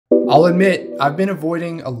I'll admit, I've been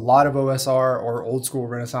avoiding a lot of OSR or old school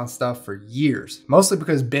Renaissance stuff for years, mostly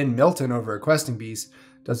because Ben Milton over at Questing Beast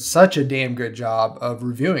does such a damn good job of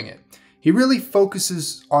reviewing it. He really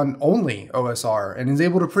focuses on only OSR and is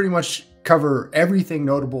able to pretty much cover everything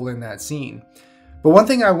notable in that scene. But one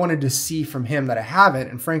thing I wanted to see from him that I haven't,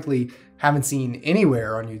 and frankly haven't seen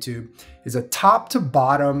anywhere on YouTube, is a top to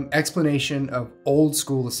bottom explanation of old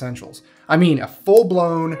school essentials. I mean, a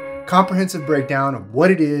full-blown, comprehensive breakdown of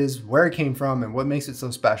what it is, where it came from, and what makes it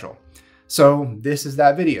so special. So this is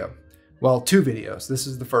that video. Well, two videos. This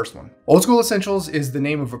is the first one. Old School Essentials is the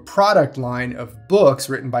name of a product line of books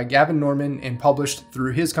written by Gavin Norman and published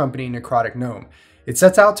through his company, Necrotic Gnome. It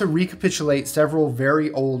sets out to recapitulate several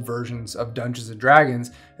very old versions of Dungeons &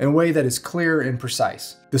 Dragons in a way that is clear and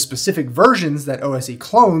precise. The specific versions that OSE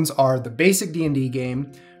clones are the basic D&D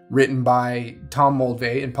game, written by Tom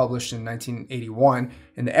Moldvay and published in 1981,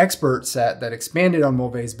 and the expert set that expanded on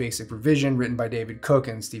Moldvay's basic revision, written by David Cook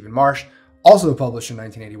and Stephen Marsh, also published in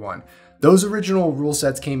 1981. Those original rule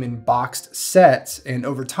sets came in boxed sets and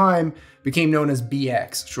over time became known as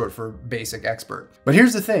BX, short for Basic Expert. But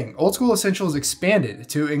here's the thing, Old School Essentials expanded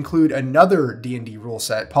to include another D&D rule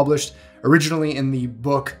set published originally in the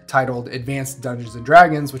book titled Advanced Dungeons &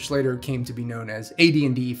 Dragons, which later came to be known as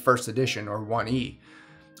AD&D First Edition or 1E.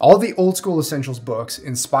 All the Old School Essentials books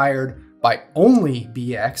inspired by only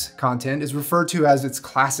BX content is referred to as its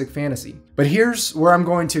classic fantasy. But here's where I'm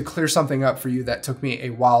going to clear something up for you that took me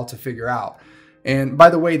a while to figure out. And by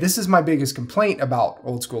the way, this is my biggest complaint about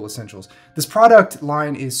Old School Essentials. This product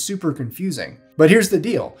line is super confusing. But here's the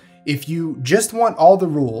deal. If you just want all the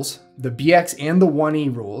rules, the BX and the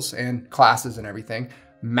 1E rules and classes and everything,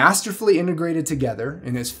 masterfully integrated together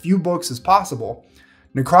in as few books as possible,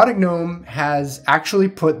 Necrotic Gnome has actually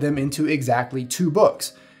put them into exactly 2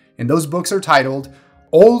 books. And those books are titled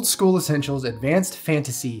Old School Essentials Advanced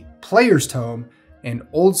Fantasy Player's Tome and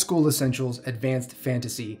Old School Essentials Advanced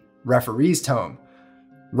Fantasy Referee's Tome.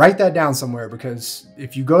 Write that down somewhere because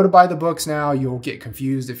if you go to buy the books now, you'll get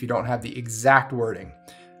confused if you don't have the exact wording.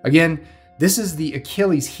 Again, this is the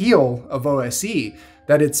Achilles heel of OSE,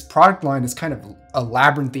 that its product line is kind of a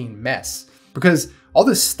labyrinthine mess because all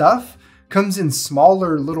this stuff comes in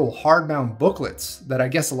smaller little hardbound booklets that I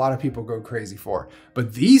guess a lot of people go crazy for.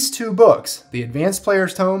 But these 2 books, the Advanced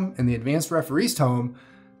Player's Tome and the Advanced Referee's Tome,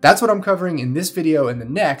 that's what I'm covering in this video and the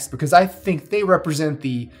next because I think they represent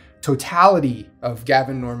the totality of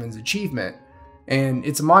Gavin Norman's achievement, and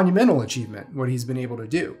it's a monumental achievement, what he's been able to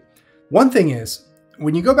do. One thing is,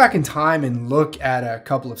 when you go back in time and look at a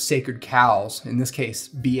couple of sacred cows, in this case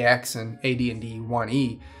BX and AD&D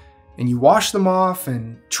 1E, and you wash them off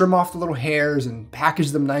and trim off the little hairs and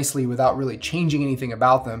package them nicely without really changing anything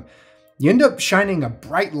about them, you end up shining a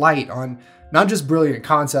bright light on not just brilliant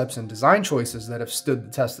concepts and design choices that have stood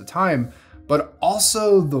the test of time, but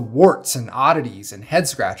also the warts and oddities and head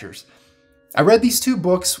scratchers. I read these 2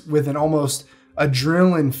 books with an almost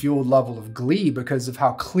adrenaline-fueled level of glee because of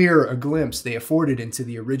how clear a glimpse they afforded into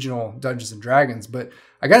the original Dungeons & Dragons, but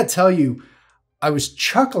I gotta tell you, I was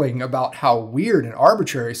chuckling about how weird and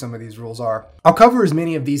arbitrary some of these rules are. I'll cover as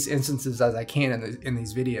many of these instances as I can in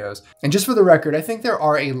these videos. And just for the record, I think there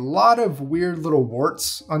are a lot of weird little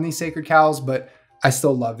warts on these sacred cows, but I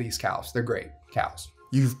still love these cows. They're great cows.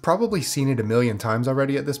 You've probably seen it a million times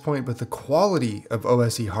already at this point, but the quality of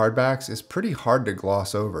OSE hardbacks is pretty hard to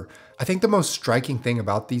gloss over. I think the most striking thing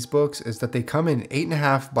about these books is that they come in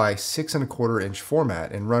 8.5 by 6.25 inch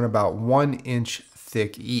format and run about 1 inch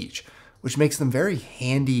thick each, which makes them very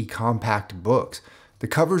handy, compact books. The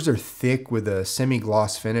covers are thick with a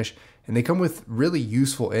semi-gloss finish, and they come with really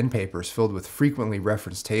useful end papers filled with frequently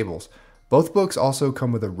referenced tables. Both books also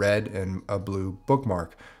come with a red and a blue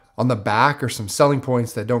bookmark. On the back are some selling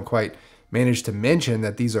points that don't quite manage to mention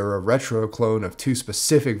that these are a retro clone of 2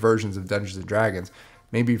 specific versions of Dungeons & Dragons,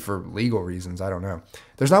 maybe for legal reasons, I don't know.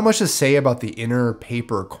 There's not much to say about the inner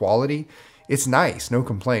paper quality. It's nice, no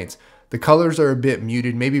complaints. The colors are a bit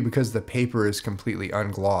muted, maybe because the paper is completely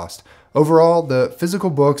unglossed. Overall, the physical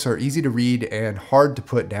books are easy to read and hard to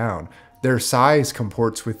put down. Their size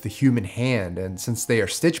comports with the human hand, and since they are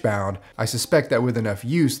stitch bound, I suspect that with enough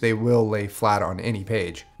use, they will lay flat on any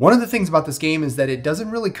page. One of the things about this game is that it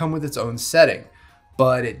doesn't really come with its own setting,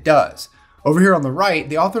 but it does. Over here on the right,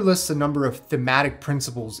 the author lists a number of thematic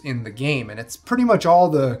principles in the game, and it's pretty much all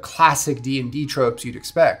the classic D&D tropes you'd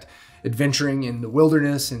expect. Adventuring in the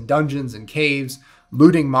wilderness and dungeons and caves,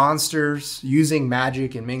 looting monsters, using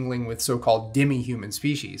magic and mingling with so-called demi-human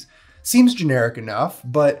species. Seems generic enough,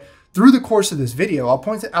 but Through the course of this video, I'll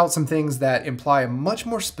point out some things that imply a much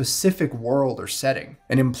more specific world or setting,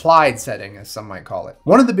 an implied setting as some might call it.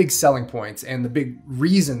 One of the big selling points and the big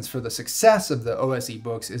reasons for the success of the OSE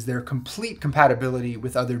books is their complete compatibility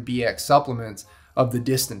with other BX supplements of the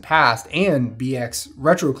distant past and BX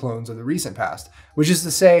retroclones of the recent past, which is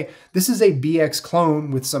to say, this is a BX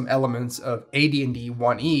clone with some elements of AD&D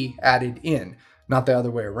 1E added in, not the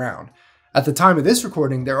other way around. At the time of this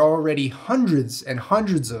recording, there are already hundreds and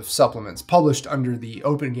hundreds of supplements published under the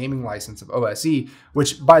open gaming license of OSE,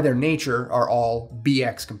 which by their nature are all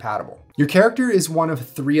BX compatible. Your character is one of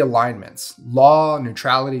 3 alignments: law,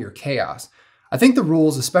 neutrality, or chaos. I think the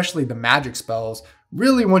rules, especially the magic spells,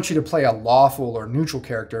 really want you to play a lawful or neutral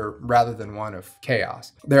character rather than one of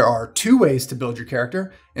chaos. There are 2 ways to build your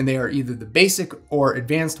character, and they are either the basic or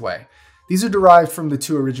advanced way. These are derived from the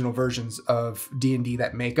 2 original versions of D&D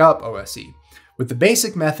that make up OSE. With the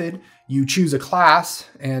basic method, you choose a class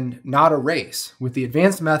and not a race. With the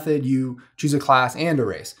advanced method, you choose a class and a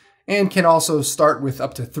race, and can also start with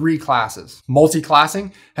up to 3 classes.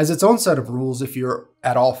 Multi-classing has its own set of rules if you're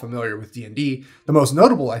at all familiar with D&D, the most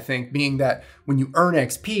notable, I think, being that when you earn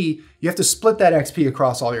XP, you have to split that XP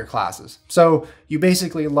across all your classes. So you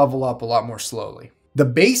basically level up a lot more slowly. The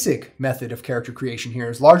basic method of character creation here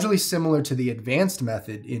is largely similar to the advanced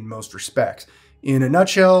method in most respects. In a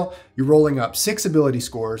nutshell, you're rolling up 6 ability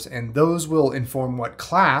scores, and those will inform what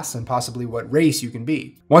class and possibly what race you can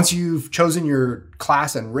be. Once you've chosen your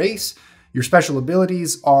class and race, your special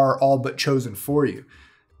abilities are all but chosen for you.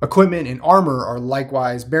 Equipment and armor are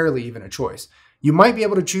likewise barely even a choice. You might be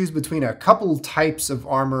able to choose between a couple types of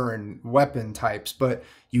armor and weapon types, but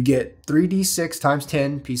you get 3d6 times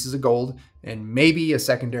 10 pieces of gold and maybe a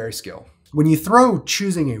secondary skill. When you throw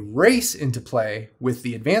choosing a race into play with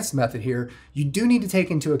the advanced method here, you do need to take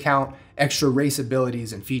into account extra race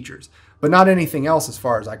abilities and features, but not anything else as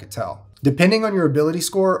far as I could tell. Depending on your ability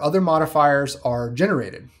score, other modifiers are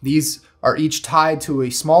generated. These are each tied to a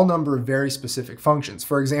small number of very specific functions.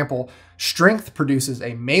 For example, strength produces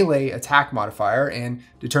a melee attack modifier and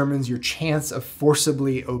determines your chance of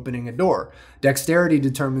forcibly opening a door. Dexterity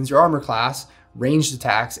determines your armor class, ranged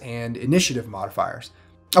attacks, and initiative modifiers.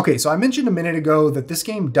 Okay, so I mentioned a minute ago that this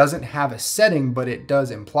game doesn't have a setting, but it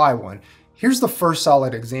does imply one. Here's the first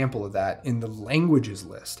solid example of that in the languages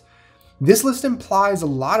list. This list implies a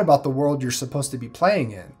lot about the world you're supposed to be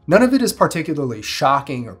playing in. None of it is particularly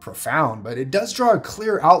shocking or profound, but it does draw a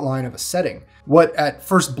clear outline of a setting. What at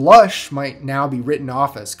first blush might now be written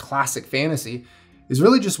off as classic fantasy is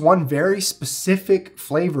really just one very specific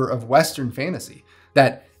flavor of Western fantasy.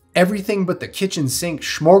 That everything but the kitchen sink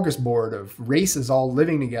smorgasbord of races all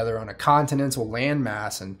living together on a continental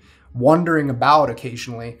landmass and wandering about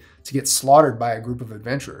occasionally to get slaughtered by a group of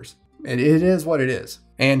adventurers. It is what it is.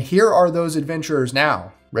 And here are those adventurers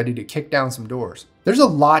now, ready to kick down some doors. There's a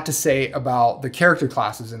lot to say about the character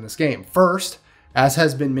classes in this game. First, as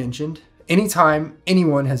has been mentioned, anytime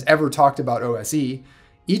anyone has ever talked about OSE,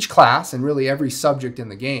 each class, and really every subject in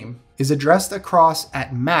the game, is addressed across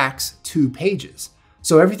at max 2 pages.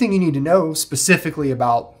 So everything you need to know specifically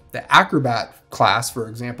about the Acrobat class, for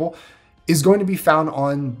example, is going to be found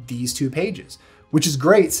on these 2 pages, which is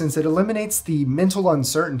great since it eliminates the mental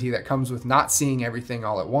uncertainty that comes with not seeing everything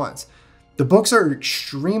all at once. The books are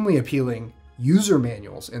extremely appealing user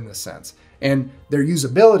manuals in this sense, and their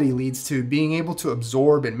usability leads to being able to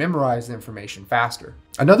absorb and memorize the information faster.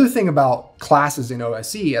 Another thing about classes in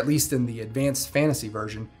OSE, at least in the advanced fantasy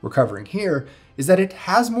version we're covering here, is that it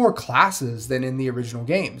has more classes than in the original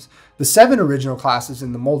games. The 7 original classes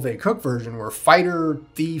in the Moldvay Cook version were fighter,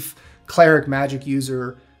 thief, cleric, magic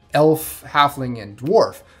user, elf, halfling, and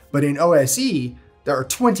dwarf. But in OSE, there are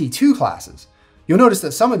 22 classes. You'll notice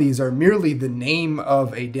that some of these are merely the name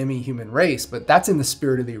of a demi-human race, but that's in the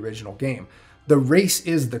spirit of the original game. The race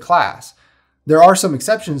is the class. There are some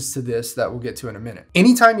exceptions to this that we'll get to in a minute.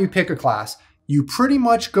 Anytime you pick a class, you pretty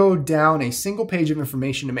much go down a single page of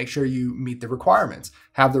information to make sure you meet the requirements,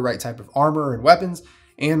 have the right type of armor and weapons,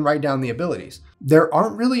 and write down the abilities. There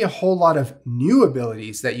aren't really a whole lot of new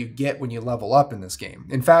abilities that you get when you level up in this game.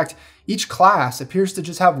 In fact, each class appears to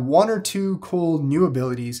just have 1 or 2 cool new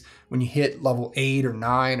abilities when you hit level 8 or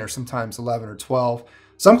 9 or sometimes 11 or 12.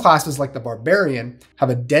 Some classes, like the Barbarian,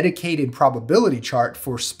 have a dedicated probability chart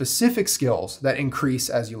for specific skills that increase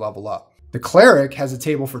as you level up. The Cleric has a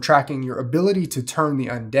table for tracking your ability to turn the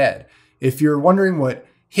undead. If you're wondering what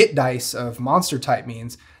hit dice of monster type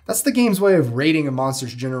means, that's the game's way of rating a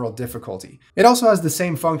monster's general difficulty. It also has the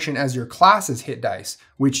same function as your class's hit dice,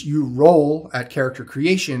 which you roll at character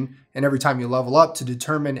creation and every time you level up to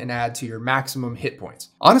determine and add to your maximum hit points.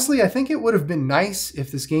 Honestly, I think it would have been nice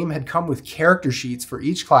if this game had come with character sheets for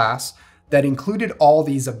each class that included all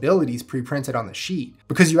these abilities pre-printed on the sheet,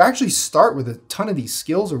 because you actually start with a ton of these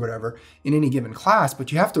skills or whatever in any given class,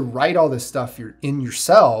 but you have to write all this stuff in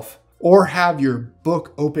yourself, or have your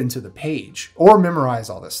book open to the page, or memorize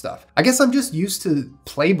all this stuff. I guess I'm just used to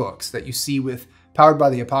playbooks that you see with Powered by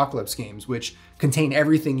the Apocalypse games, which contain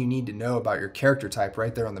everything you need to know about your character type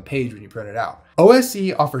right there on the page when you print it out.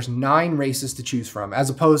 OSE offers 9 races to choose from, as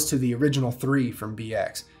opposed to the original 3 from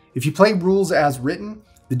BX. If you play rules as written,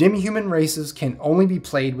 the demi-human races can only be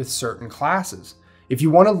played with certain classes. If you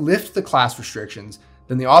want to lift the class restrictions,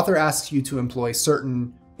 then the author asks you to employ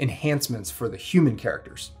certain enhancements for the human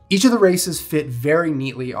characters. Each of the races fit very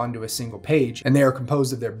neatly onto a single page, and they are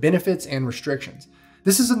composed of their benefits and restrictions.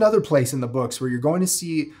 This is another place in the books where you're going to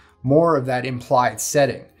see more of that implied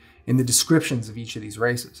setting in the descriptions of each of these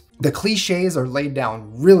races. The cliches are laid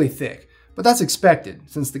down really thick, but that's expected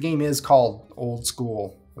since the game is called Old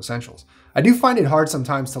School Essentials. I do find it hard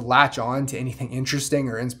sometimes to latch on to anything interesting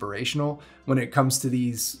or inspirational when it comes to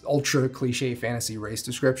these ultra cliche fantasy race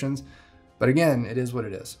descriptions, but again, it is what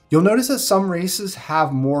it is. You'll notice that some races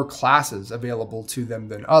have more classes available to them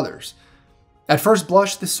than others. At first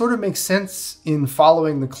blush, this sort of makes sense in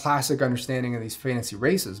following the classic understanding of these fantasy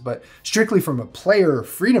races, but strictly from a player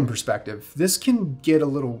freedom perspective, this can get a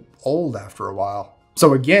little old after a while.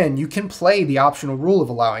 So again, you can play the optional rule of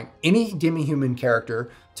allowing any demi-human character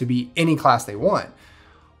to be any class they want.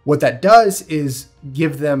 What that does is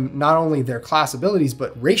give them not only their class abilities,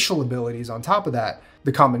 but racial abilities on top of that,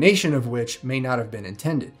 the combination of which may not have been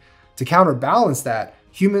intended. To counterbalance that,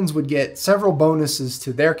 humans would get several bonuses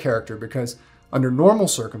to their character because under normal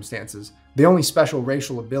circumstances, the only special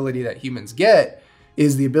racial ability that humans get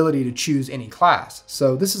is the ability to choose any class.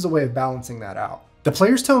 So this is a way of balancing that out. The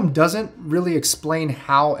player's tome doesn't really explain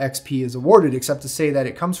how XP is awarded, except to say that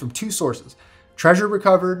it comes from 2 sources: treasure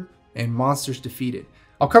recovered and monsters defeated.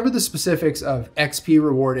 I'll cover the specifics of XP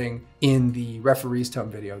rewarding in the referee's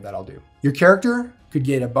tome video that I'll do. Your character could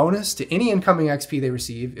get a bonus to any incoming XP they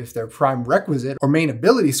receive if their prime requisite or main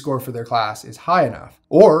ability score for their class is high enough,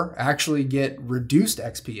 or actually get reduced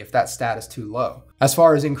XP if that stat is too low. As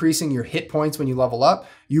far as increasing your hit points when you level up,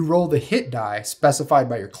 you roll the hit die specified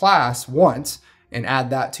by your class once and add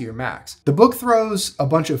that to your max. The book throws a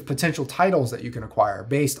bunch of potential titles that you can acquire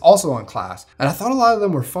based also on class, and I thought a lot of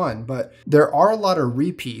them were fun, but there are a lot of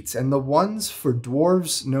repeats, and the ones for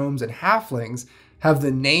dwarves, gnomes, and halflings have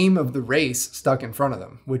the name of the race stuck in front of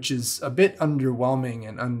them, which is a bit underwhelming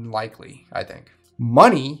and unlikely, I think.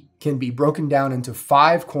 Money can be broken down into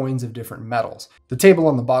 5 coins of different metals. The table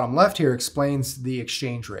on the bottom left here explains the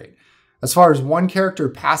exchange rate. As far as one character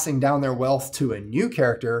passing down their wealth to a new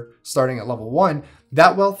character starting at level 1,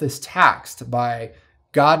 that wealth is taxed by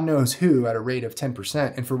God knows who at a rate of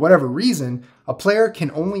 10%. And for whatever reason, a player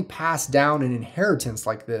can only pass down an inheritance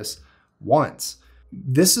like this once.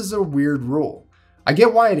 This is a weird rule. I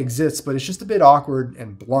get why it exists, but it's just a bit awkward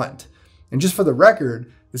and blunt. And just for the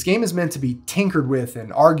record, this game is meant to be tinkered with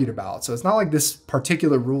and argued about, so it's not like this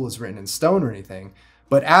particular rule is written in stone or anything,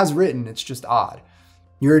 but as written, it's just odd.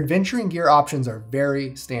 Your adventuring gear options are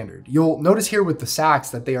very standard. You'll notice here with the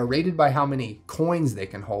sacks that they are rated by how many coins they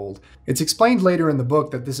can hold. It's explained later in the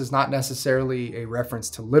book that this is not necessarily a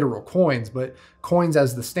reference to literal coins, but coins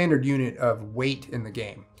as the standard unit of weight in the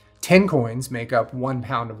game. 10 coins make up 1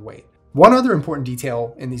 pound of weight. One other important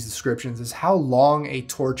detail in these descriptions is how long a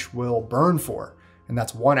torch will burn for, and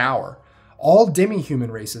that's 1 hour. All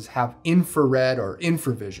demi-human races have infrared or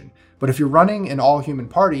infravision, but if you're running an all-human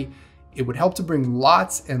party, it would help to bring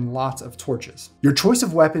lots and lots of torches. Your choice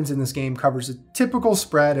of weapons in this game covers a typical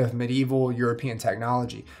spread of medieval European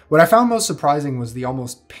technology. What I found most surprising was the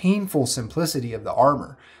almost painful simplicity of the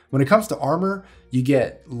armor. When it comes to armor, you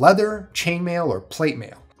get leather, chainmail, or plate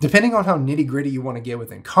mail. Depending on how nitty-gritty you want to get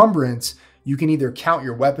with encumbrance, you can either count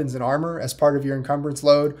your weapons and armor as part of your encumbrance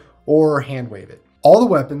load or hand wave it. All the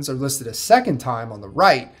weapons are listed a second time on the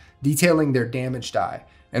right, detailing their damage die,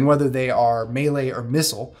 and whether they are melee or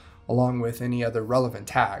missile, along with any other relevant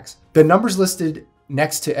tags. The numbers listed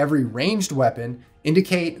next to every ranged weapon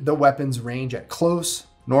indicate the weapon's range at close,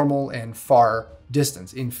 normal, and far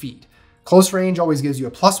distance in feet. Close range always gives you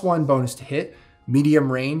a +1 bonus to hit,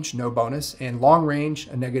 medium range, no bonus, and long range,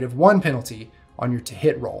 a -1 penalty on your to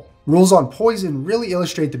hit roll. Rules on poison really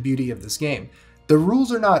illustrate the beauty of this game. The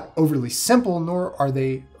rules are not overly simple, nor are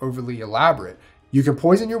they overly elaborate. You can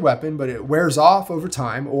poison your weapon, but it wears off over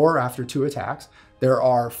time or after 2 attacks. There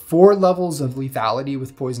are 4 levels of lethality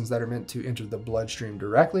with poisons that are meant to enter the bloodstream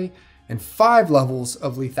directly, and 5 levels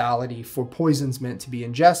of lethality for poisons meant to be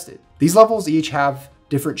ingested. These levels each have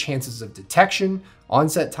different chances of detection,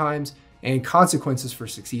 onset times, and consequences for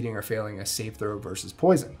succeeding or failing a save throw versus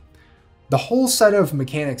poison. The whole set of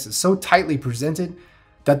mechanics is so tightly presented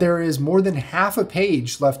that there is more than half a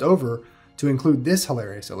page left over to include this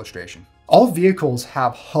hilarious illustration. All vehicles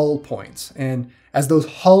have hull points, and as those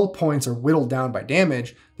hull points are whittled down by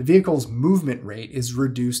damage, the vehicle's movement rate is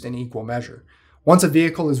reduced in equal measure. Once a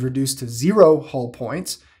vehicle is reduced to 0 hull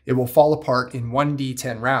points, it will fall apart in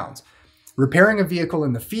 1d10 rounds. Repairing a vehicle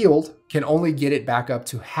in the field can only get it back up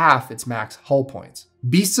to half its max hull points.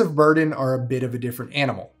 Beasts of burden are a bit of a different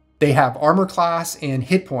animal. They have armor class and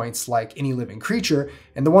hit points like any living creature,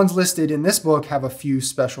 and the ones listed in this book have a few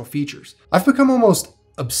special features. I've become almost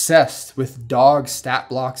obsessed with dog stat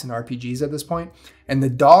blocks in RPGs at this point, and the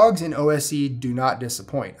dogs in OSE do not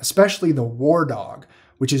disappoint, especially the war dog,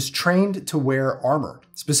 which is trained to wear armor,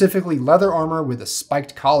 specifically leather armor with a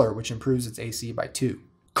spiked collar, which improves its AC by 2.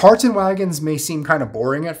 Carts and wagons may seem kind of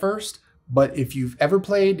boring at first, but if you've ever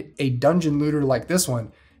played a dungeon looter like this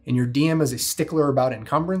one, and your DM is a stickler about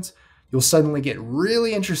encumbrance, you'll suddenly get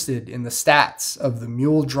really interested in the stats of the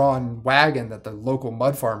mule-drawn wagon that the local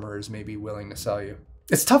mud farmer is maybe willing to sell you.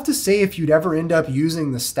 It's tough to say if you'd ever end up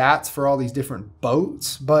using the stats for all these different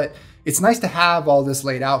boats, but it's nice to have all this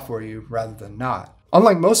laid out for you rather than not.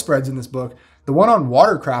 Unlike most spreads in this book, the one on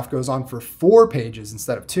watercraft goes on for 4 pages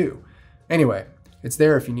instead of 2. Anyway, it's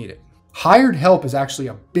there if you need it. Hired help is actually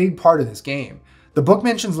a big part of this game. The book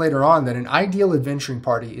mentions later on that an ideal adventuring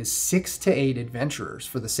party is 6 to 8 adventurers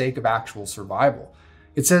for the sake of actual survival.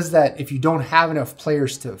 It says that if you don't have enough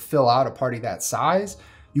players to fill out a party that size,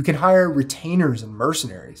 you can hire retainers and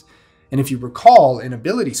mercenaries. And if you recall in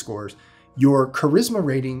ability scores, your charisma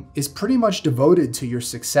rating is pretty much devoted to your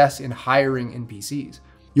success in hiring NPCs.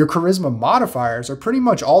 Your charisma modifiers are pretty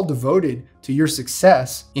much all devoted to your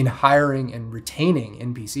success in hiring and retaining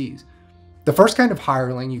NPCs. The first kind of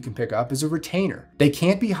hireling you can pick up is a retainer. They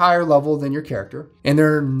can't be higher level than your character, and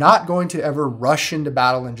they're not going to ever rush into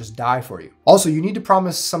battle and just die for you. Also, you need to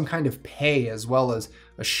promise some kind of pay as well as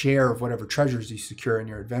a share of whatever treasures you secure in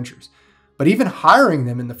your adventures. But even hiring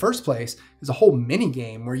them in the first place is a whole mini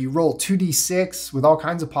game where you roll 2d6 with all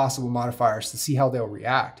kinds of possible modifiers to see how they'll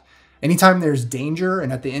react. Anytime there's danger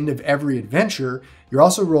and at the end of every adventure, you're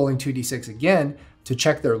also rolling 2d6 again to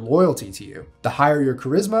check their loyalty to you. The higher your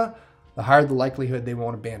charisma, the higher the likelihood they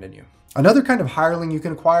won't abandon you. Another kind of hireling you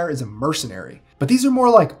can acquire is a mercenary, but these are more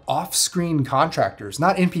like off-screen contractors,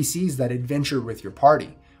 not NPCs that adventure with your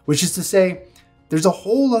party, which is to say, there's a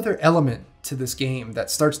whole other element to this game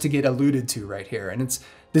that starts to get alluded to right here, and it's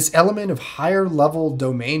this element of higher level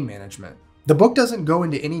domain management. The book doesn't go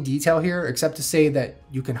into any detail here except to say that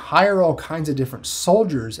you can hire all kinds of different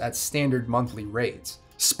soldiers at standard monthly rates.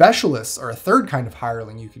 Specialists are a third kind of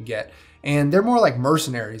hireling you can get, and they're more like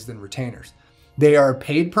mercenaries than retainers. They are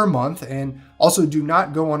paid per month and also do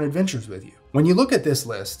not go on adventures with you. When you look at this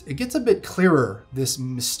list, it gets a bit clearer, this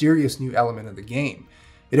mysterious new element of the game.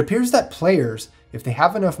 It appears that players, if they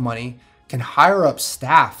have enough money, can hire up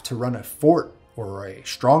staff to run a fort or a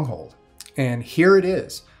stronghold. And here it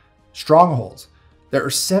is, strongholds. There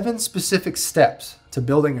are 7 specific steps to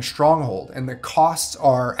building a stronghold, and the costs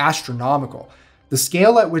are astronomical. The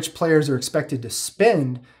scale at which players are expected to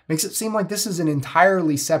spend makes it seem like this is an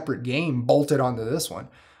entirely separate game bolted onto this one.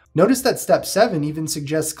 Notice that step 7 even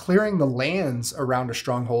suggests clearing the lands around a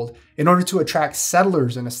stronghold in order to attract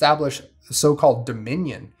settlers and establish a so-called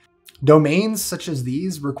dominion. Domains such as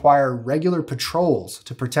these require regular patrols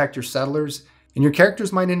to protect your settlers, and your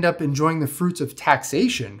characters might end up enjoying the fruits of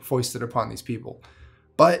taxation foisted upon these people.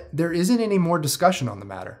 But there isn't any more discussion on the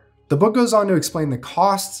matter. The book goes on to explain the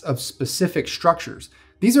costs of specific structures.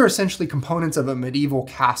 These are essentially components of a medieval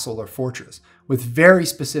castle or fortress with very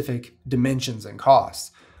specific dimensions and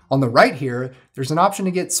costs. On the right here, there's an option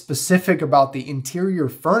to get specific about the interior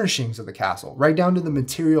furnishings of the castle, right down to the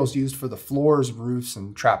materials used for the floors, roofs,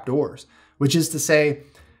 and trapdoors, which is to say,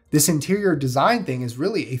 this interior design thing is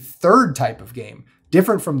really a third type of game,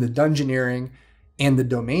 different from the dungeoneering and the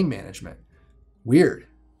domain management. Weird.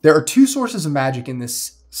 There are 2 sources of magic in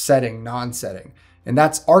this setting, non-setting, and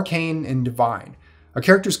that's arcane and divine. A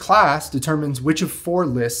character's class determines which of 4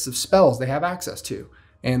 lists of spells they have access to,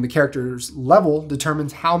 and the character's level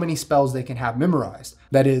determines how many spells they can have memorized,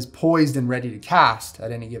 that is, poised and ready to cast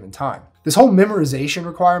at any given time. This whole memorization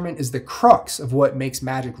requirement is the crux of what makes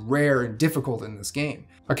magic rare and difficult in this game.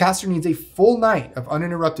 A caster needs a full night of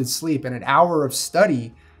uninterrupted sleep and an hour of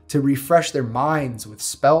study to refresh their minds with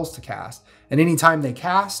spells to cast, and any time they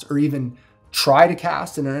cast or even try to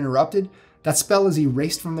cast and are interrupted, that spell is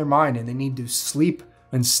erased from their mind and they need to sleep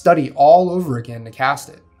and study all over again to cast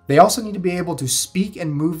it. They also need to be able to speak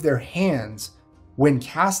and move their hands when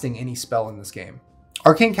casting any spell in this game.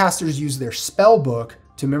 Arcane casters use their spell book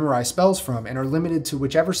to memorize spells from and are limited to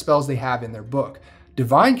whichever spells they have in their book.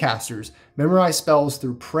 Divine casters memorize spells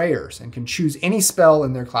through prayers and can choose any spell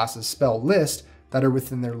in their class's spell list that are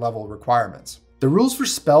within their level requirements. The rules for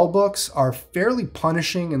spell books are fairly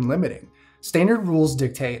punishing and limiting. Standard rules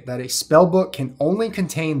dictate that a spell book can only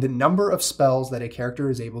contain the number of spells that a character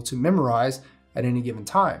is able to memorize at any given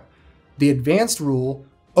time. The advanced rule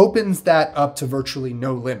opens that up to virtually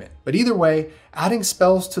no limit. But either way, adding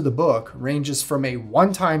spells to the book ranges from a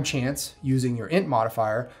one-time chance using your int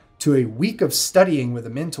modifier to a week of studying with a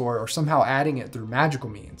mentor or somehow adding it through magical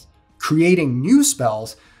means. Creating new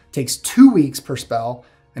spells takes 2 weeks per spell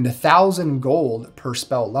and 1,000 gold per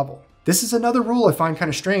spell level. This is another rule I find kind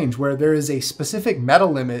of strange, where there is a specific meta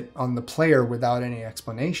limit on the player without any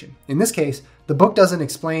explanation. In this case, the book doesn't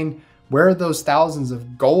explain where those thousands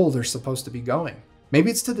of gold are supposed to be going. Maybe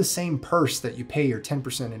it's to the same purse that you pay your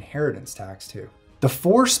 10% inheritance tax to. The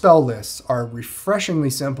 4 spell lists are refreshingly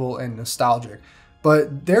simple and nostalgic,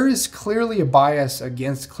 but there is clearly a bias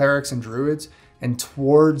against clerics and druids and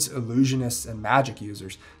towards illusionists and magic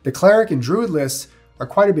users. The cleric and druid lists are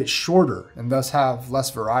quite a bit shorter and thus have less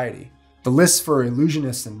variety. The lists for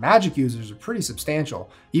illusionists and magic users are pretty substantial,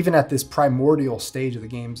 even at this primordial stage of the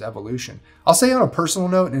game's evolution. I'll say on a personal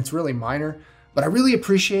note, and it's really minor, but I really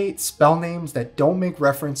appreciate spell names that don't make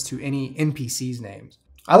reference to any NPC's names.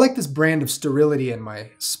 I like this brand of sterility in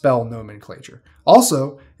my spell nomenclature.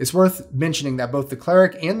 Also, it's worth mentioning that both the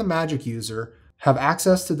cleric and the magic user have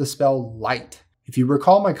access to the spell Light. If you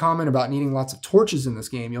recall my comment about needing lots of torches in this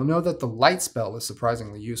game, you'll know that the Light spell is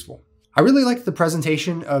surprisingly useful. I really liked the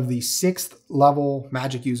presentation of the 6th level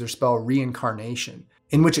magic user spell Reincarnation,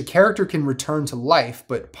 in which a character can return to life,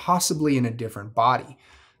 but possibly in a different body.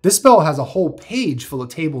 This spell has a whole page full of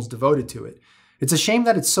tables devoted to it. It's a shame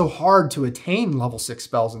that it's so hard to attain level 6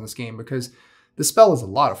 spells in this game because this spell is a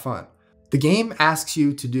lot of fun. The game asks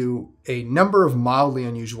you to do a number of mildly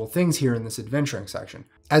unusual things here in this adventuring section.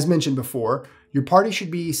 As mentioned before, your party should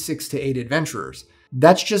be 6 to 8 adventurers.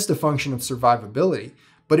 That's just a function of survivability,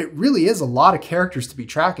 but it really is a lot of characters to be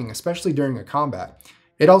tracking, especially during a combat.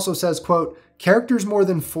 It also says, quote, "Characters more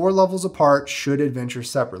than 4 levels apart should adventure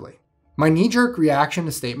separately." My knee-jerk reaction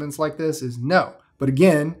to statements like this is no, but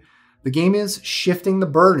again, the game is shifting the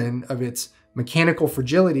burden of its mechanical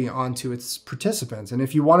fragility onto its participants, and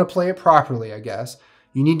if you want to play it properly, I guess,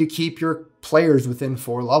 you need to keep your players within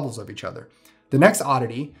 4 levels of each other. The next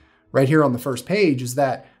oddity, right here on the first page, is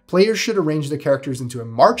that players should arrange the characters into a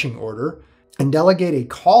marching order and delegate a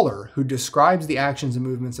caller who describes the actions and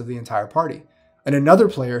movements of the entire party. And another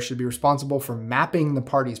player should be responsible for mapping the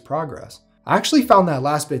party's progress. I actually found that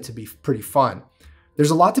last bit to be pretty fun.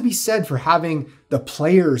 There's a lot to be said for having the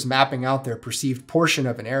players mapping out their perceived portion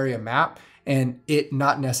of an area map and it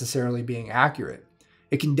not necessarily being accurate.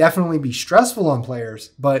 It can definitely be stressful on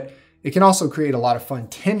players, but it can also create a lot of fun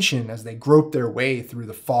tension as they grope their way through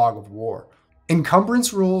the fog of war.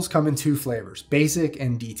 Encumbrance rules come in 2 flavors, basic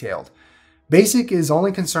and detailed. Basic is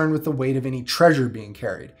only concerned with the weight of any treasure being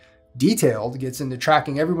carried. Detailed gets into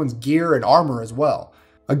tracking everyone's gear and armor as well.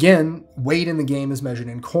 Again, weight in the game is measured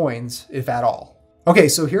in coins, if at all. Okay,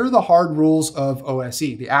 so here are the hard rules of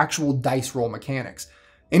OSE, the actual dice roll mechanics.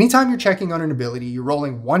 Anytime you're checking on an ability, you're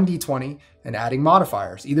rolling 1d20 and adding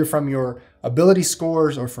modifiers, either from your ability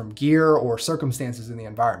scores or from gear or circumstances in the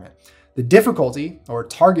environment. The difficulty, or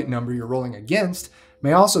target number you're rolling against,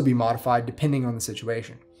 may also be modified depending on the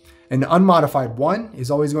situation. An unmodified 1 is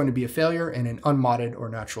always going to be a failure, and an unmodded or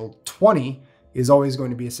natural 20 is always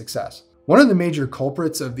going to be a success. One of the major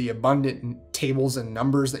culprits of the abundant tables and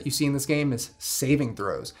numbers that you see in this game is saving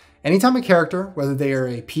throws. Anytime a character, whether they are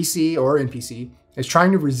a PC or NPC, is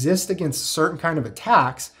trying to resist against certain kind of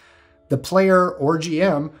attacks, the player or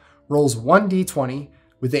GM rolls 1d20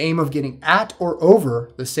 with the aim of getting at or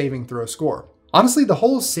over the saving throw score. Honestly, the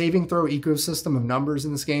whole saving throw ecosystem of numbers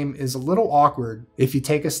in this game is a little awkward if you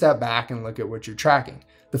take a step back and look at what you're tracking.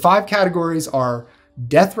 The 5 categories are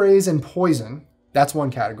death rays and poison, that's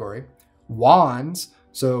one category. Wands,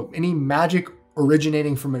 so any magic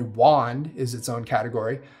originating from a wand is its own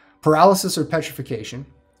category. Paralysis or petrification.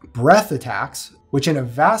 Breath attacks, which in a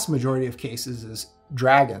vast majority of cases is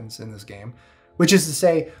dragons in this game, which is to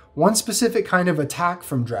say one specific kind of attack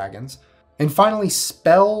from dragons. And finally,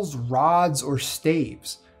 spells, rods, or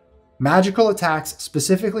staves. Magical attacks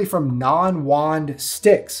specifically from non-wand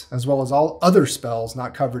sticks, as well as all other spells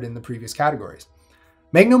not covered in the previous categories.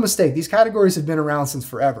 Make no mistake, these categories have been around since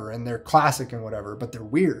forever, and they're classic and whatever, but they're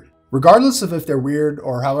weird. Regardless of if they're weird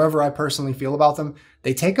or however I personally feel about them,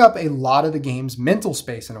 they take up a lot of the game's mental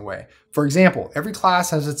space in a way. For example, every class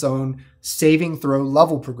has its own saving throw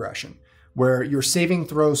level progression, where your saving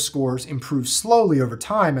throw scores improve slowly over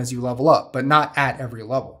time as you level up, but not at every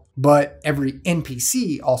level. But every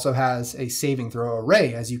NPC also has a saving throw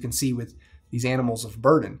array, as you can see with these animals of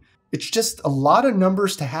burden. It's just a lot of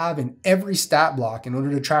numbers to have in every stat block in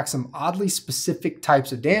order to track some oddly specific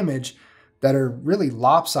types of damage that are really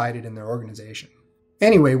lopsided in their organization.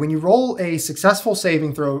 Anyway, when you roll a successful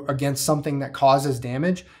saving throw against something that causes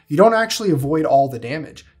damage, you don't actually avoid all the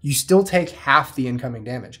damage. You still take half the incoming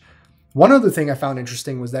damage. One other thing I found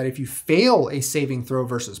interesting was that if you fail a saving throw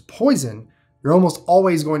versus poison, you're almost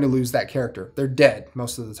always going to lose that character. They're dead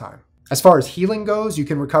most of the time. As far as healing goes, you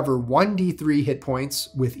can recover 1d3 hit points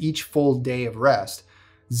with each full day of rest.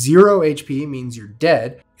 0 HP means you're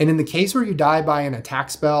dead, and in the case where you die by an attack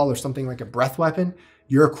spell or something like a breath weapon,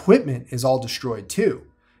 your equipment is all destroyed too.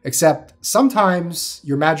 Except sometimes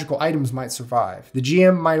your magical items might survive. The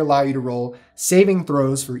GM might allow you to roll saving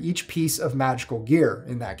throws for each piece of magical gear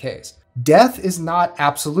in that case. Death is not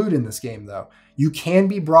absolute in this game though. You can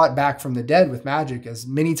be brought back from the dead with magic as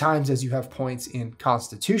many times as you have points in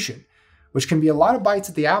Constitution, which can be a lot of bites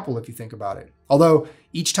at the apple if you think about it. Although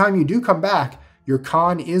each time you do come back, your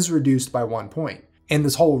con is reduced by 1 point. And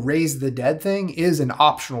this whole raise the dead thing is an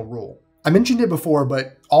optional rule. I mentioned it before,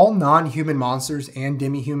 but all non-human monsters and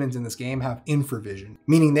demi-humans in this game have infravision,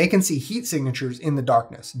 meaning they can see heat signatures in the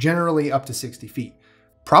darkness, generally up to 60 feet.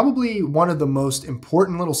 Probably one of the most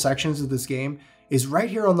important little sections of this game is right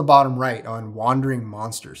here on the bottom right on wandering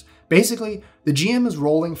monsters. Basically, the GM is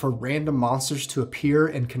rolling for random monsters to appear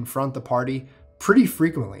and confront the party pretty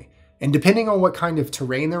frequently. And depending on what kind of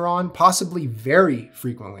terrain they're on, possibly very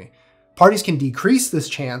frequently. Parties can decrease this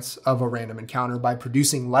chance of a random encounter by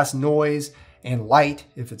producing less noise and light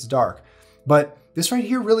if it's dark. But this right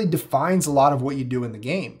here really defines a lot of what you do in the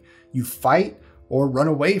game. You fight or run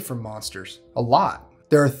away from monsters, a lot.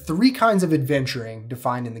 There are 3 kinds of adventuring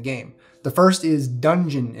defined in the game. The first is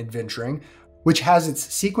dungeon adventuring, which has its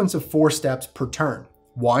sequence of 4 steps per turn.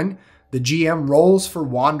 1, the GM rolls for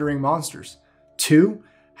wandering monsters. 2,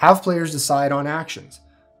 have players decide on actions.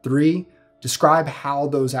 3, describe how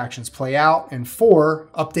those actions play out. And 4,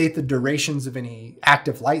 update the durations of any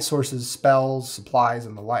active light sources, spells, supplies,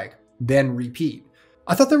 and the like. Then repeat.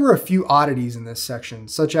 I thought there were a few oddities in this section,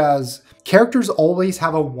 such as characters always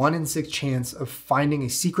have a 1 in 6 chance of finding a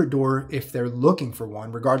secret door if they're looking for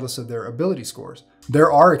one, regardless of their ability scores.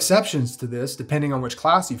 There are exceptions to this, depending on which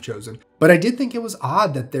class you've chosen, but I did think it was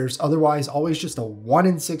odd that there's otherwise always just a 1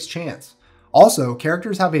 in 6 chance. Also,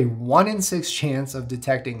 characters have a 1 in 6 chance of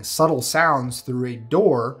detecting subtle sounds through a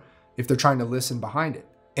door if they're trying to listen behind it,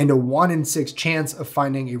 and a 1 in 6 chance of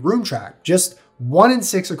finding a room track. Just 1 in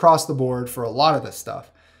 6 across the board for a lot of this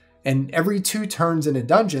stuff. And every 2 turns in a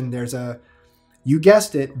dungeon, there's a, you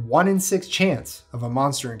guessed it, 1 in 6 chance of a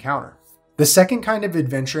monster encounter. The second kind of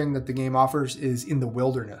adventuring that the game offers is in the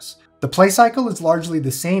wilderness. The play cycle is largely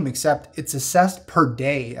the same, except it's assessed per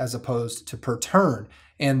day as opposed to per turn,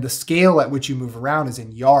 and the scale at which you move around is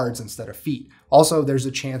in yards instead of feet. Also, there's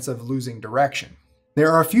a chance of losing direction.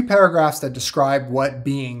 There are a few paragraphs that describe what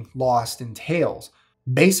being lost entails.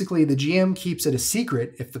 Basically, the GM keeps it a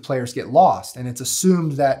secret if the players get lost, and it's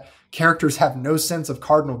assumed that characters have no sense of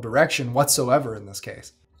cardinal direction whatsoever in this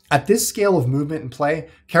case. At this scale of movement and play,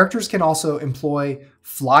 characters can also employ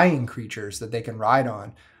flying creatures that they can ride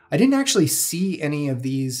on. I didn't actually see any of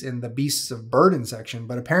these in the Beasts of Burden section,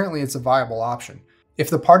 but apparently it's a viable option. If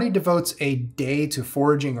the party devotes a day to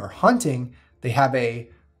foraging or hunting, they have a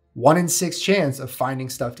 1 in 6 chance of finding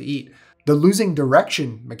stuff to eat. The losing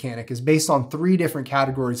direction mechanic is based on 3 different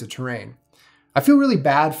categories of terrain. I feel really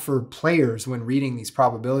bad for players when reading these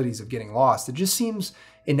probabilities of getting lost. It just seems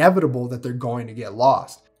inevitable that they're going to get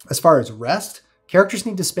lost. As far as rest, characters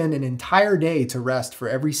need to spend an entire day to rest for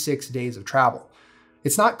every 6 days of travel.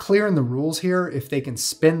 It's not clear in the rules here if they can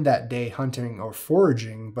spend that day hunting or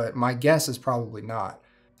foraging, but my guess is probably not.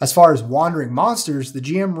 As far as wandering monsters, the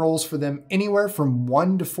GM rolls for them anywhere from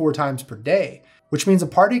 1 to 4 times per day, which means a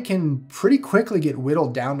party can pretty quickly get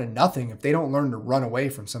whittled down to nothing if they don't learn to run away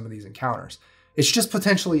from some of these encounters. It's just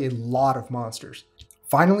potentially a lot of monsters.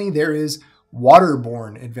 Finally, there is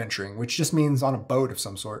waterborne adventuring, which just means on a boat of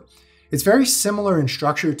some sort. It's very similar in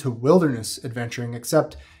structure to wilderness adventuring,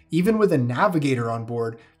 except even with a navigator on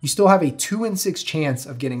board, you still have a 2 in 6 chance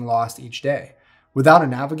of getting lost each day. Without a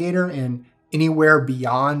navigator and anywhere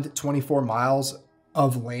beyond 24 miles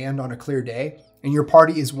of land on a clear day, and your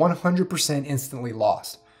party is 100% instantly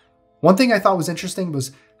lost. One thing I thought was interesting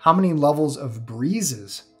was how many levels of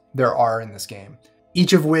breezes there are in this game.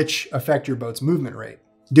 each of which affect your boat's movement rate.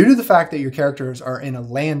 Due to the fact that your characters are in a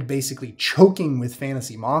land basically choking with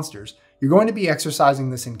fantasy monsters, you're going to be exercising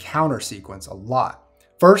this encounter sequence a lot.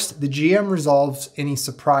 First, the GM resolves any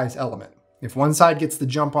surprise element. If one side gets the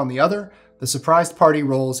jump on the other, the surprised party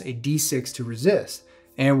rolls a d6 to resist,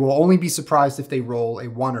 and will only be surprised if they roll a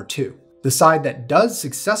 1 or 2. The side that does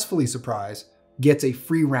successfully surprise gets a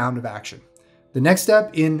free round of action. The next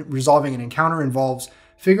step in resolving an encounter involves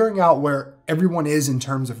figuring out where everyone is in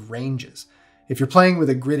terms of ranges. If you're playing with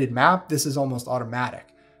a gridded map, this is almost automatic.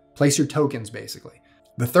 Place your tokens, basically.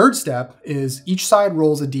 The third step is each side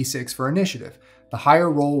rolls a d6 for initiative. The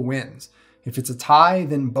higher roll wins. If it's a tie,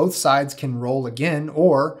 then both sides can roll again,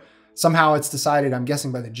 or somehow it's decided, I'm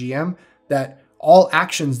guessing by the GM, that all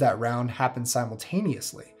actions that round happen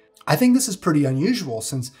simultaneously. I think this is pretty unusual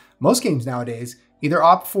since most games nowadays either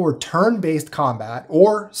opt for turn-based combat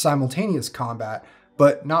or simultaneous combat,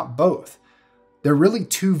 but not both. They're really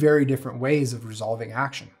two very different ways of resolving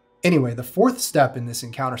action. Anyway, the fourth step in this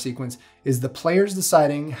encounter sequence is the players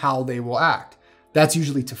deciding how they will act. That's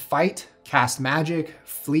usually to fight, cast magic,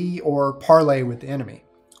 flee, or parlay with the enemy.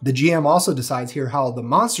 The GM also decides here how the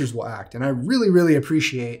monsters will act, and I really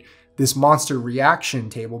appreciate this monster reaction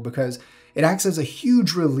table because it acts as a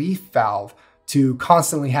huge relief valve to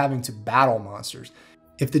constantly having to battle monsters.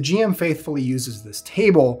 If the GM faithfully uses this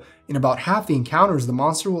table, in about half the encounters, the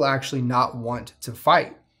monster will actually not want to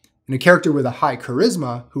fight. And a character with a high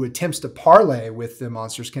charisma who attempts to parlay with the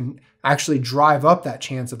monsters can actually drive up that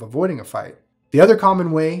chance of avoiding a fight. The other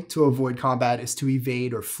common way to avoid combat is to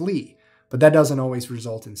evade or flee, but that doesn't always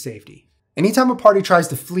result in safety. Anytime a party tries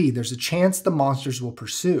to flee, there's a chance the monsters will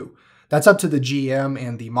pursue. That's up to the GM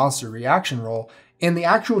and the monster reaction roll, and the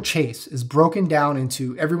actual chase is broken down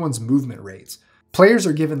into everyone's movement rates. Players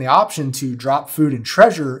are given the option to drop food and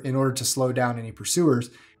treasure in order to slow down any pursuers,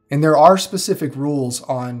 and there are specific rules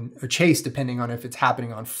on a chase depending on if it's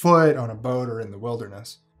happening on foot, on a boat, or in the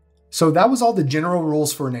wilderness. So that was all the general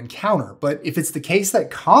rules for an encounter, but if it's the case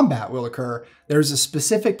that combat will occur, there's a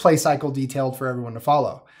specific play cycle detailed for everyone to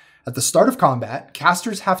follow. At the start of combat,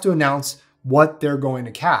 casters have to announce what they're going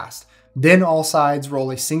to cast. Then all sides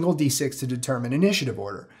roll a single d6 to determine initiative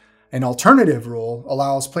order. An alternative rule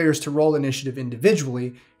allows players to roll initiative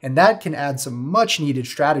individually, and that can add some much needed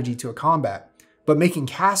strategy to a combat. But making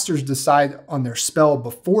casters decide on their spell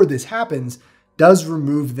before this happens does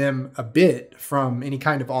remove them a bit from any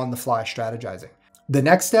kind of on-the-fly strategizing. The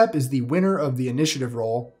next step is the winner of the initiative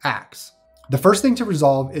roll acts. The first thing to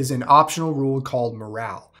resolve is an optional rule called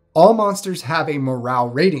morale. All monsters have a morale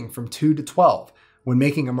rating from 2 to 12. When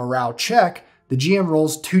making a morale check, the GM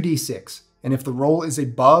rolls 2d6, and if the roll is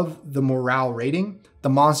above the morale rating, the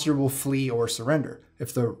monster will flee or surrender.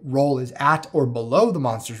 If the roll is at or below the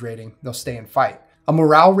monster's rating, they'll stay and fight. A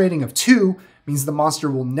morale rating of 2 means the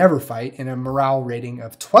monster will never fight, and a morale rating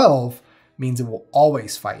of 12 means it will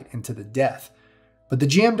always fight and to the death. But the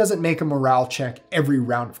GM doesn't make a morale check every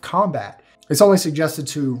round of combat. It's only suggested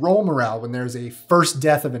to roll morale when there's a first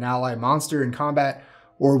death of an ally monster in combat,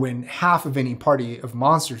 or when half of any party of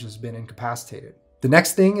monsters has been incapacitated. The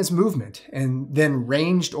next thing is movement, and then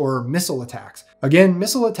ranged or missile attacks. Again,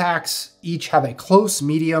 missile attacks each have a close,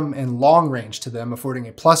 medium, and long range to them, affording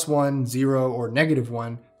a +1, 0, or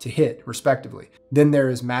 -1 to hit, respectively. Then there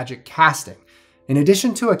is magic casting. In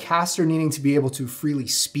addition to a caster needing to be able to freely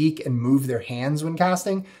speak and move their hands when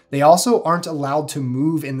casting, they also aren't allowed to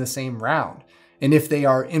move in the same round. And if they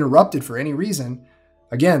are interrupted for any reason,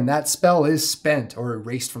 again, that spell is spent or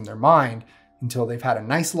erased from their mind until they've had a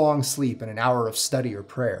nice long sleep and an hour of study or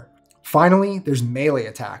prayer. Finally, there's melee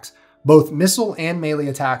attacks. Both missile and melee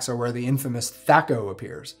attacks are where the infamous Thaco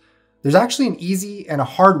appears. There's actually an easy and a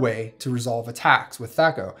hard way to resolve attacks with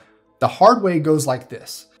Thaco. The hard way goes like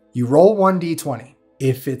this. You roll 1d20.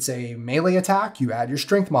 If it's a melee attack, you add your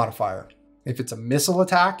strength modifier. If it's a missile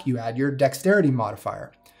attack, you add your dexterity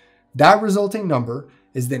modifier. That resulting number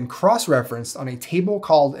is then cross-referenced on a table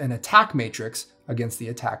called an attack matrix against the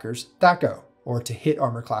attacker's Thaco, or to hit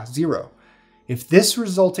armor class 0. If this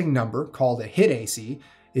resulting number, called a hit AC,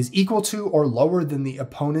 is equal to or lower than the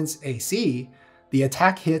opponent's AC, the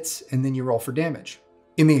attack hits and then you roll for damage.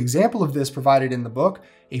 In the example of this provided in the book,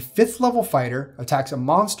 a 5th level fighter attacks a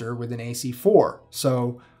monster with an AC 4.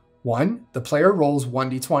 So 1, the player rolls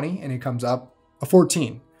 1d20 and it comes up a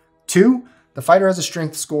 14. 2, the fighter has a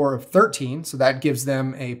strength score of 13, so that gives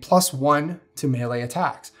them a +1 to melee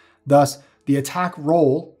attacks. Thus, the attack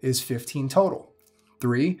roll is 15 total.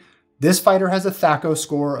 3, this fighter has a Thaco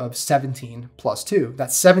score of 17 plus 2.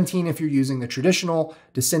 That's 17 if you're using the traditional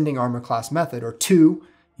descending armor class method, or 2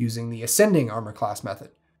 using the ascending armor class method.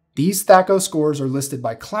 These THAC0 scores are listed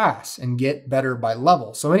by class and get better by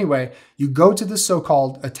level. So anyway, you go to the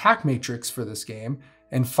so-called attack matrix for this game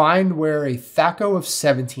and find where a THAC0 of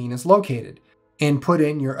 17 is located and put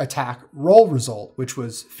in your attack roll result, which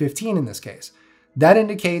was 15 in this case. That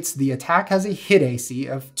indicates the attack has a hit AC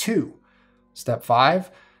of 2. Step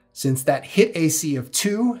 5, since that hit AC of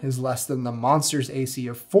 2 is less than the monster's AC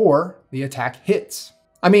of 4, the attack hits.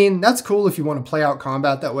 I mean, that's cool if you want to play out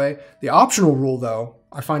combat that way. The optional rule, though,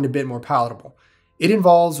 I find a bit more palatable. It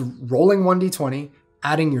involves rolling 1d20,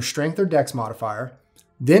 adding your strength or dex modifier,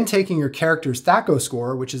 then taking your character's THAC0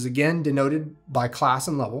 score, which is again denoted by class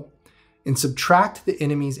and level, and subtract the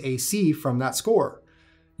enemy's AC from that score.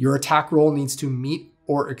 Your attack roll needs to meet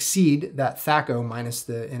or exceed that THAC0 minus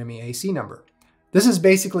the enemy AC number. This is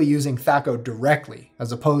basically using THAC0 directly,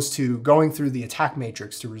 as opposed to going through the attack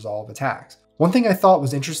matrix to resolve attacks. One thing I thought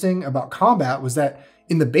was interesting about combat was that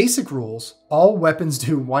in the basic rules, all weapons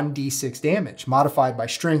do 1d6 damage, modified by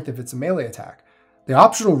strength if it's a melee attack. The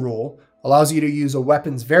optional rule allows you to use a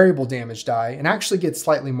weapon's variable damage die and actually get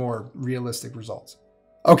slightly more realistic results.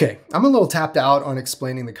 Okay, I'm a little tapped out on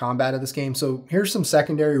explaining the combat of this game, so here's some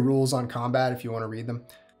secondary rules on combat if you want to read them.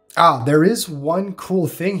 There is one cool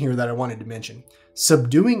thing here that I wanted to mention.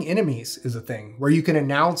 Subduing enemies is a thing, where you can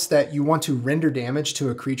announce that you want to render damage to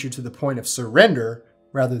a creature to the point of surrender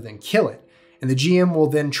rather than kill it. And the GM will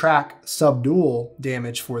then track subdual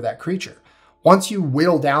damage for that creature. Once you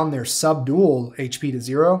whittle down their subdual HP to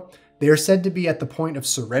 0, they are said to be at the point of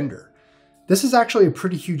surrender. This is actually a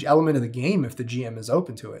pretty huge element of the game if the GM is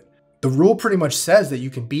open to it. The rule pretty much says that you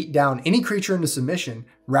can beat down any creature into submission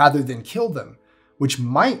rather than kill them, which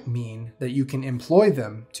might mean that you can employ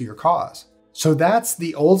them to your cause. So that's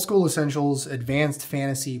the Old School Essentials Advanced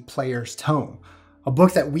Fantasy Player's Tome, a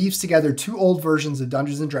book that weaves together 2 old versions of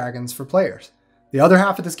Dungeons & Dragons for players. The other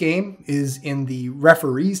half of this game is in the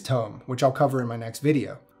Referee's Tome, which I'll cover in my next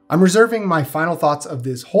video. I'm reserving my final thoughts of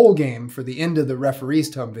this whole game for the end of the Referee's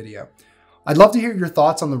Tome video. I'd love to hear your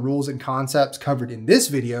thoughts on the rules and concepts covered in this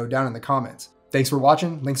video down in the comments. Thanks for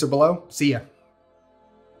watching, links are below, see ya.